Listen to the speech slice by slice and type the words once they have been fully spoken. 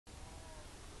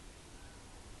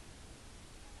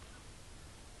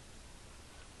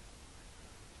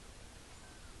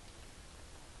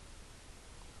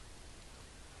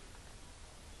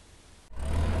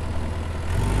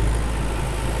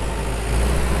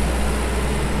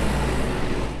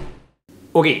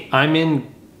Okay, I'm in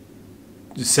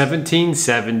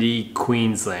 1770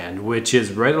 Queensland, which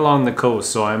is right along the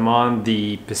coast. So I'm on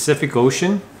the Pacific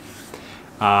Ocean.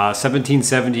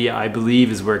 1770, I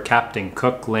believe, is where Captain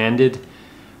Cook landed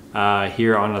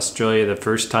here on Australia the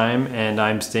first time, and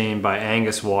I'm staying by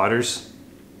Angus Waters,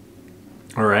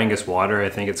 or Angus Water, I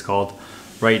think it's called,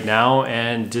 right now,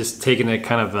 and just taking a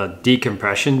kind of a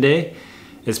decompression day.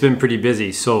 It's been pretty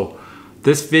busy. So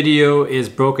this video is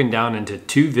broken down into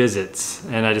 2 visits,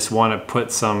 and I just want to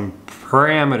put some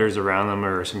parameters around them,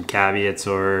 or some caveats,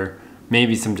 or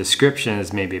maybe some description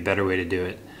is maybe a better way to do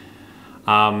it.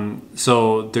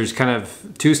 So there's kind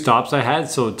of 2 stops I had.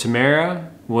 So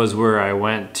Tamara was where I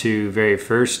went to very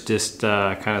first, just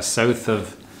kind of south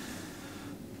of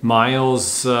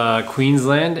Miles,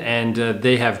 Queensland, and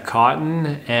they have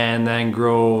cotton and then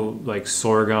grow like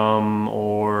sorghum,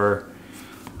 or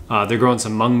they're growing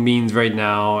some mung beans right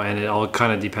now, and it all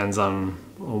kind of depends on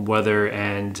weather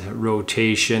and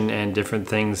rotation and different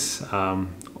things.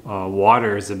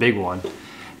 Water is a big one,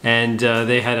 and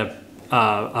they had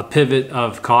a pivot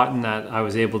of cotton that I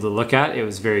was able to look at. It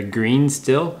was very green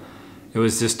still. It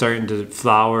was just starting to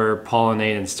flower,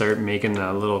 pollinate, and start making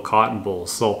a little cotton boll.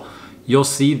 So you'll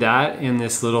see that in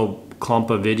this little clump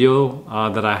of video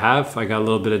that I have. I got a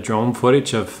little bit of drone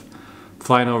footage of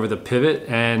flying over the pivot,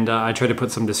 and I try to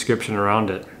put some description around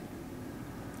it.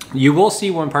 You will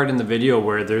see one part in the video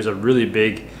where there's a really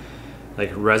big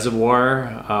like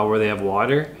reservoir where they have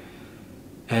water,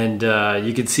 and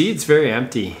you can see it's very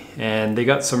empty, and they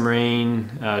got some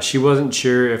rain. She wasn't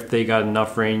sure if they got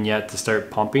enough rain yet to start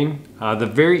pumping. The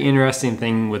very interesting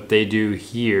thing what they do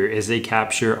here is they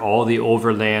capture all the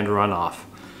overland runoff.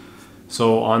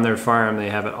 So on their farm they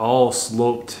have it all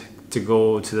sloped to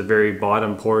go to the very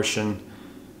bottom portion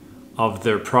of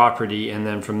their property, and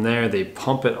then from there they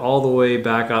pump it all the way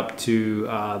back up to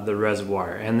the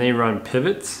reservoir, and they run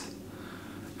pivots.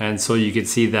 And so you can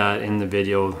see that in the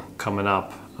video coming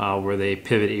up where they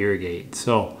pivot irrigate.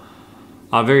 So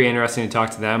very interesting to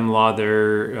talk to them. A lot of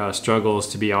their struggles,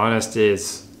 to be honest,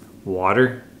 is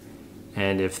water,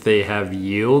 and if they have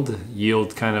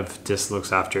yield kind of just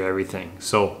looks after everything.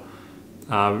 So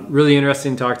really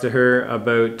interesting to talk to her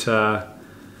about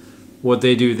what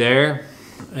they do there.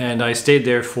 And I stayed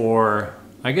there for,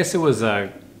 I guess it was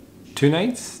 2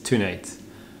 nights? 2 nights.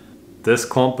 This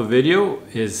clump of video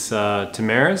is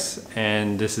Tamara's,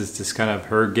 and this is just kind of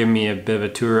her giving me a bit of a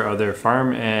tour of their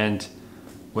farm and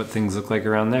what things look like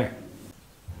around there.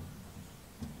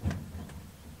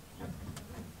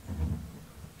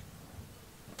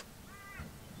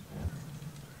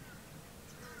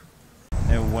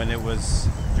 And when it was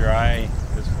dry,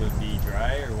 this would be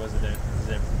dry, or was it?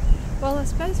 Well, I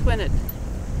suppose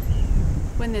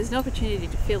when there's an opportunity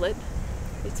to fill it,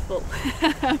 it's full.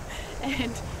 And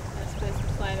I suppose the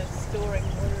plan of storing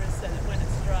water is so that when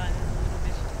it's dry, there's a little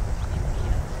bit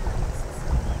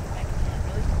empty,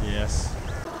 really. Yes.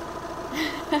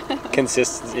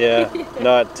 Consistent, yeah. Yeah.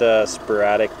 Not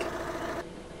sporadic.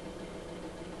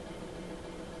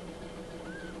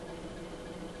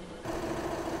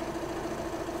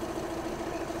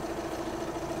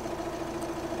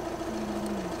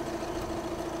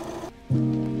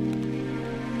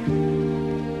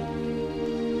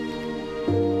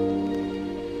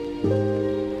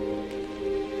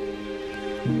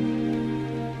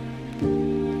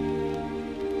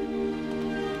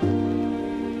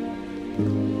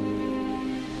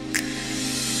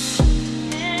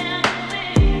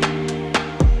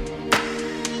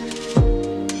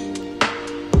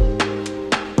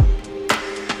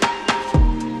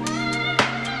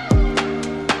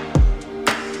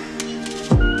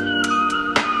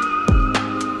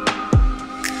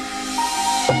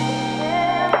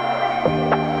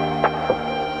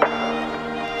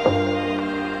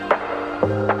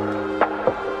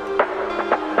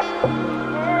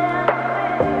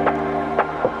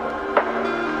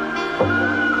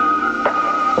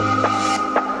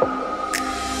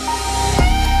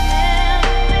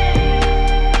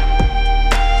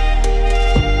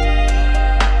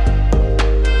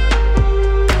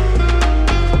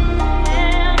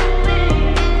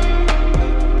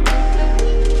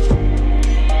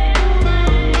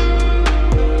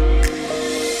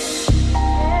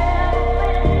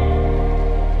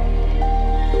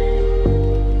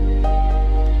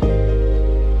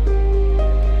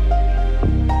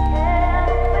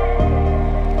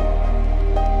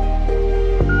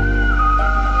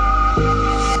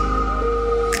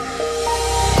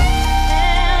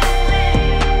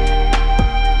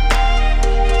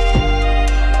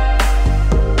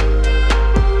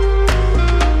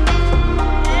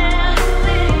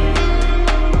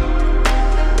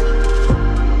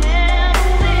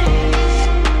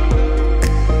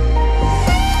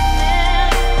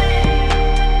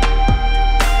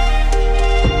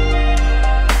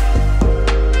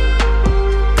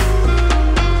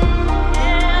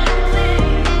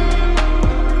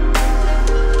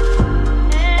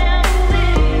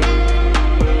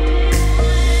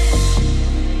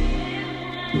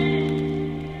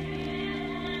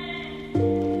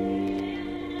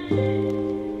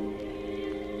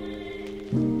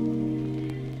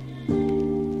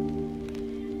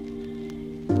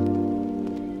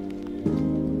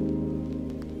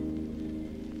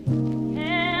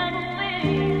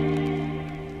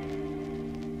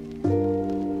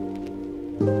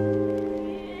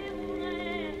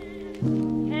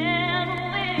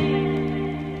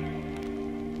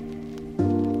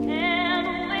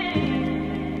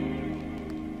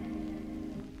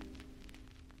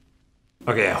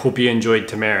 Okay, I hope you enjoyed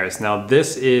Tamara's. Now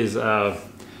this is,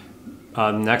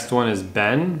 next one is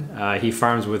Ben. He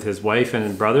farms with his wife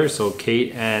and brother, so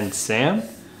Kate and Sam.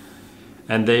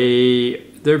 And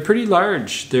they're pretty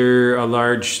large. They're a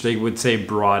large, they would say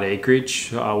broad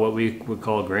acreage. What we would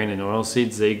call grain and oil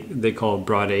seeds, they call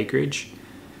broad acreage.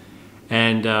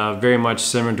 And very much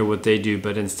similar to what they do,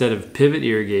 but instead of pivot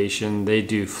irrigation, they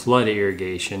do flood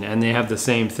irrigation. And they have the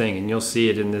same thing, and you'll see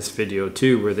it in this video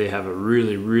too, where they have a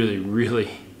really, really, really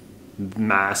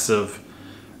massive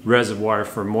reservoir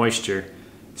for moisture.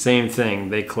 Same thing,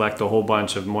 they collect a whole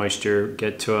bunch of moisture,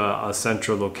 get to a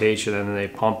central location, and then they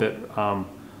pump it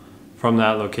from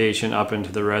that location up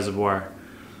into the reservoir.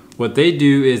 What they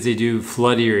do is they do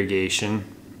flood irrigation.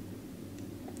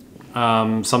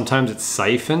 Sometimes it's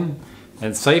siphon.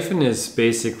 And siphon is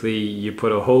basically you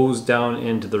put a hose down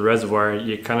into the reservoir,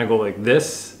 you kind of go like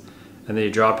this, and then you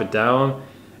drop it down,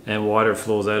 and water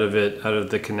flows out of it, out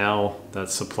of the canal that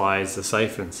supplies the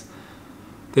siphons.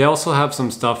 They also have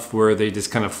some stuff where they just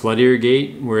kind of flood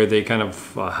irrigate, where they kind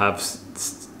of have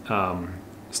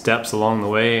steps along the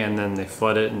way, and then they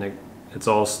flood it, and it's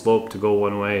all sloped to go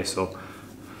one way. So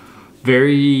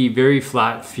very, very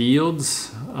flat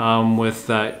fields with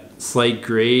that slight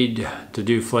grade to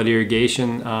do flood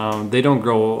irrigation. They don't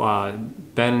grow,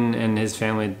 Ben and his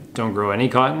family don't grow any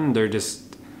cotton. They're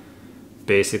just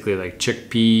basically like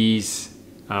chickpeas,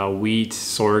 wheat,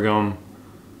 sorghum,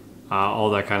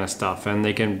 all that kind of stuff. And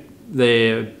I didn't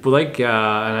think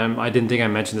I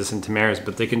mentioned this in Tamara's,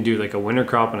 but they can do like a winter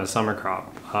crop and a summer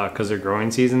crop because their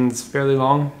growing season's fairly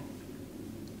long.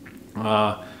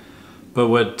 But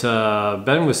what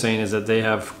Ben was saying is that they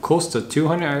have close to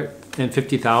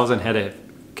 250,000 head of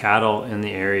cattle in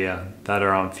the area that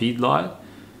are on feedlot.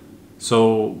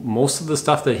 So most of the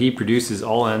stuff that he produces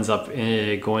all ends up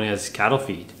going as cattle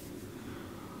feed.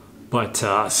 But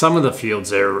some of the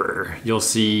fields there you'll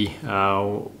see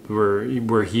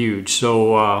were huge.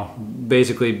 So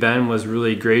basically Ben was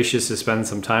really gracious to spend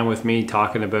some time with me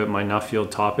talking about my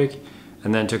nuffield topic,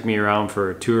 and then took me around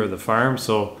for a tour of the farm.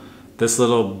 So this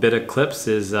little bit of clips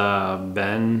is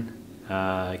Ben,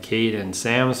 Kate and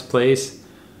Sam's place,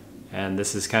 and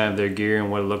this is kind of their gear and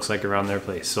what it looks like around their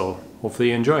place. So hopefully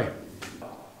you enjoy.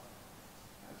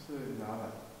 Absolutely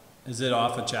love it. Is it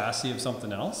off a chassis of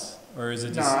something else, or is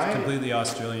it just completely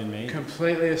Australian made?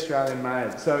 Completely Australian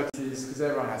made. So it is, because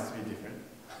everyone has to be different.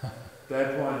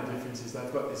 Their point of difference is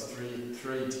they've got this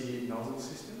three-tiered nozzle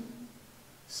system.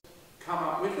 Come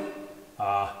up with it,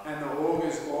 and the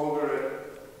augers auger it.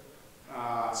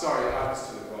 Sorry, opens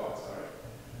to the right.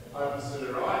 Opens to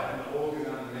the right, and the augers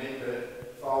underneath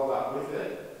it fold up with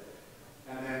it,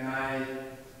 and then they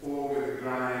auger the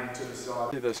grain to the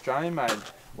side. The Australian made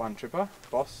one tripper,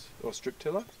 Boss or strip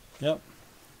tiller. Yep.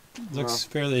 Looks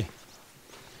fairly.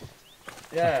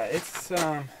 Yeah, it's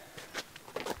a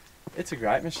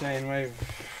great machine.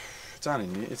 It's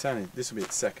only this will be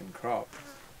its second crop.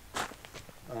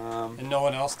 And no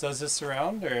one else does this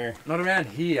around, or? Not around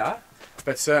here,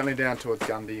 but certainly down towards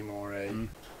Gundy, Moree.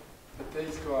 But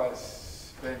these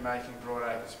guys have been making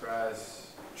broadacre sprayers,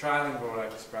 trailing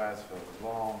broadacre sprayers for a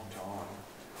long time,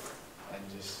 and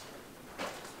just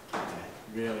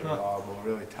really reliable,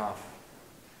 really tough.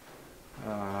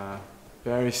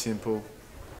 Very simple.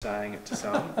 Saying it to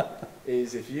some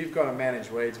is if you've got to manage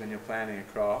weeds when you're planting a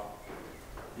crop,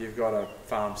 you've got a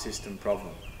farm system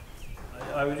problem.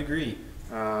 I would agree.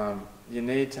 You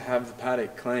need to have the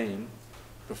paddock clean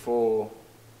before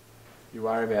you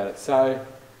worry about it. So,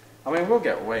 I mean, we'll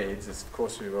get weeds, of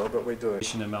course we will, but we do it.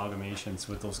 Amalgamations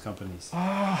with those companies.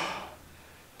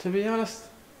 To be honest,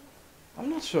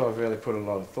 I'm not sure I've really put a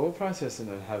lot of thought process in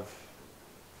it and have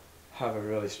a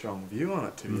really strong view on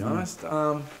it, to be honest.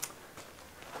 I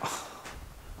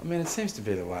mean, it seems to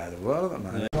be the way of the world at the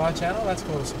moment. Supply channel, that's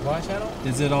called a supply channel.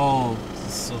 Is it all,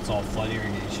 so it's all flood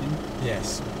irrigation?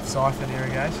 Yes, siphon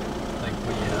irrigation. Like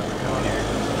what you have down here?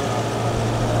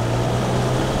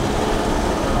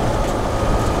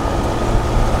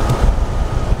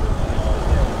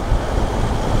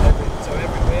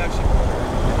 We actually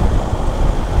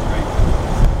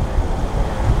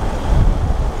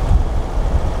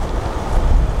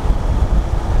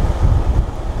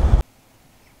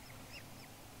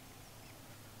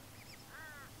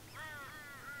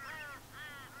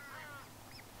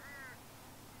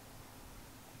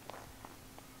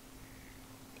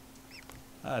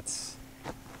That's...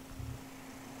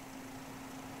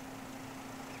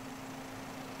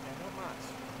 not much.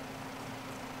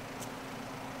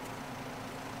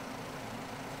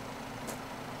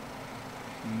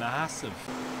 Massive.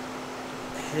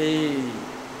 He,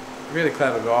 really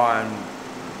clever guy, and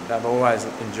they've always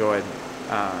enjoyed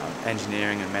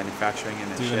engineering and manufacturing in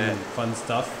the shed. Fun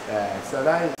stuff. Yeah, so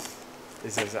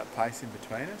there's that place in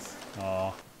between us.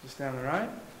 Oh. Just down the road.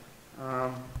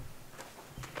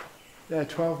 Yeah,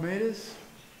 12 metres.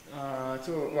 It's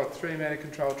all like 3 metre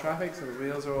controlled traffic, so the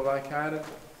wheels are all located.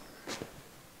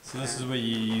 So this is what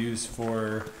you use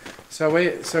for... So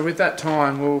with that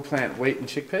time, we'll plant wheat and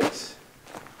chickpeas.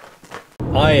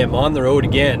 I am on the road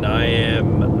again. I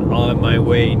am on my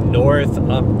way north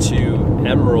up to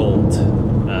Emerald.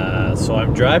 So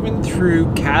I'm driving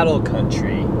through cattle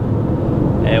country,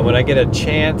 and when I get a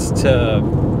chance to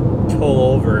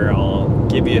pull over, I'll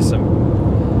give you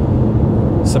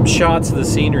some shots of the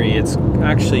scenery. It's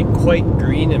actually quite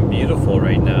green and beautiful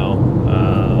right now.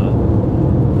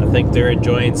 I think they're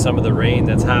enjoying some of the rain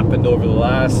that's happened over the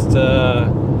last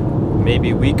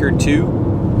maybe week or two.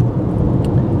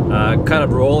 Kind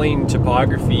of rolling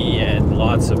topography and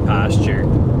lots of pasture.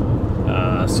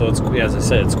 So it's, as I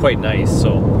said, it's quite nice.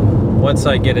 So once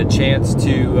I get a chance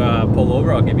to pull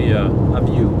over, I'll give you a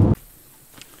view.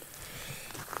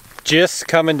 Just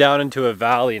coming down into a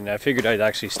valley, and I figured I'd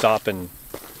actually stop and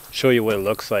show you what it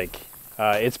looks like.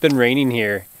 It's been raining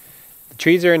here. The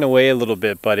trees are in the way a little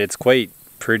bit, but it's quite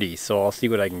pretty, so I'll see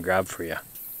what I can grab for you.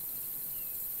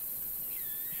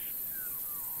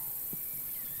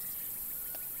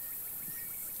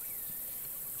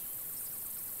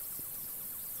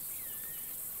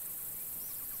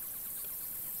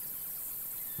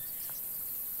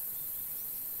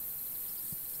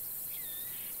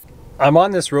 I'm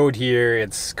on this road here.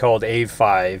 It's called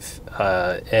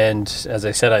A5, and as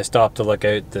I said, I stopped to look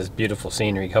out this beautiful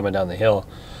scenery coming down the hill.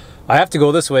 I have to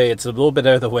go this way. It's a little bit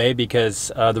out of the way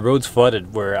because the road's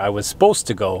flooded where I was supposed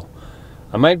to go.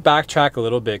 I might backtrack a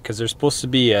little bit because there's supposed to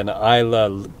be an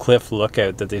Isla cliff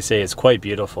lookout that they say is quite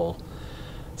beautiful.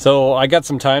 So I got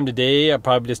some time today. I'll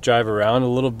probably just drive around a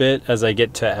little bit as I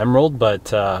get to Emerald,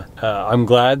 but I'm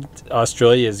glad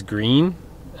Australia is green.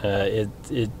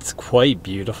 It's quite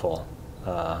beautiful,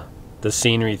 the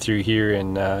scenery through here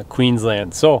in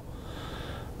Queensland. So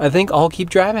I think I'll keep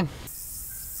driving.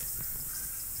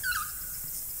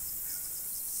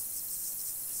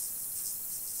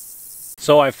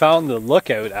 So I found the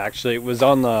lookout. Actually, it was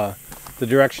on the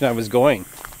direction I was going,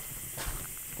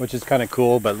 which is kind of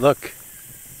cool. But look,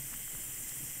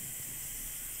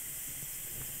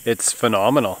 it's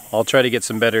phenomenal. I'll try to get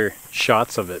some better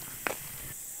shots of it.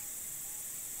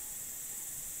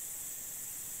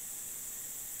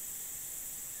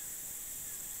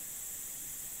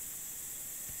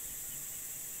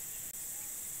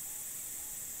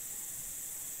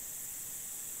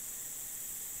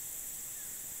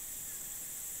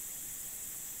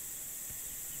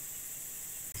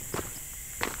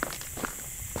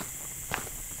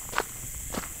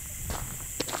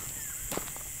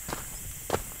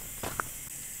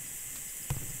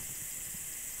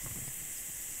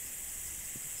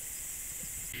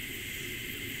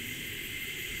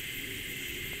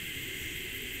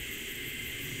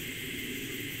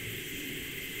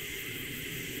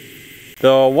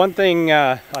 The one thing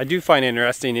I do find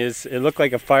interesting is it looked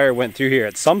like a fire went through here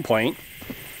at some point.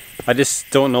 I just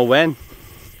don't know when.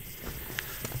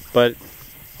 But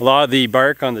a lot of the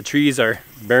bark on the trees are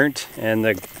burnt and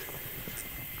the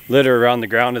litter around the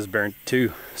ground is burnt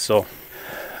too. So,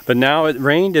 but now it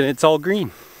rained and it's all green,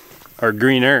 or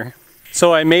greener.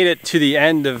 So I made it to the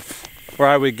end of where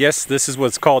I would guess this is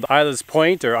what's called Isla's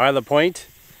Point or Isla Point.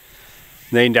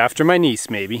 Named after my niece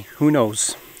maybe, who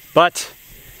knows. But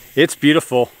it's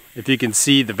beautiful. If you can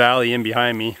see the valley in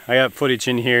behind me. I got footage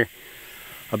in here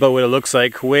about what it looks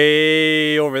like.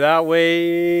 Way over that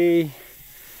way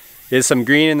is some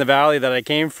green in the valley that I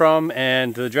came from,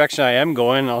 and the direction I am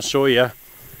going, I'll show you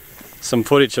some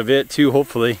footage of it too,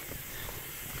 hopefully.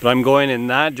 But I'm going in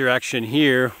that direction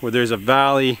here where there's a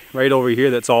valley right over here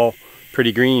that's all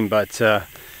pretty green, but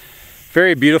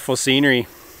very beautiful scenery.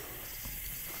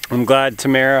 I'm glad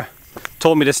Tamara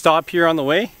told me to stop here on the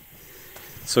way.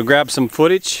 So grab some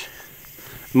footage.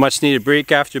 Much needed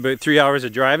break after about 3 hours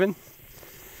of driving.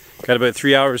 Got about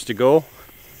 3 hours to go.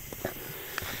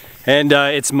 And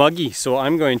it's muggy, so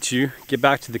I'm going to get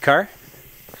back to the car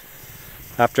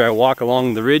after I walk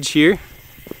along the ridge here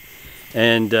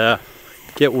and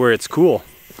get where it's cool.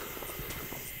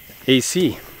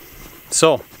 AC.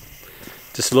 So,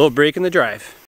 just a little break in the drive.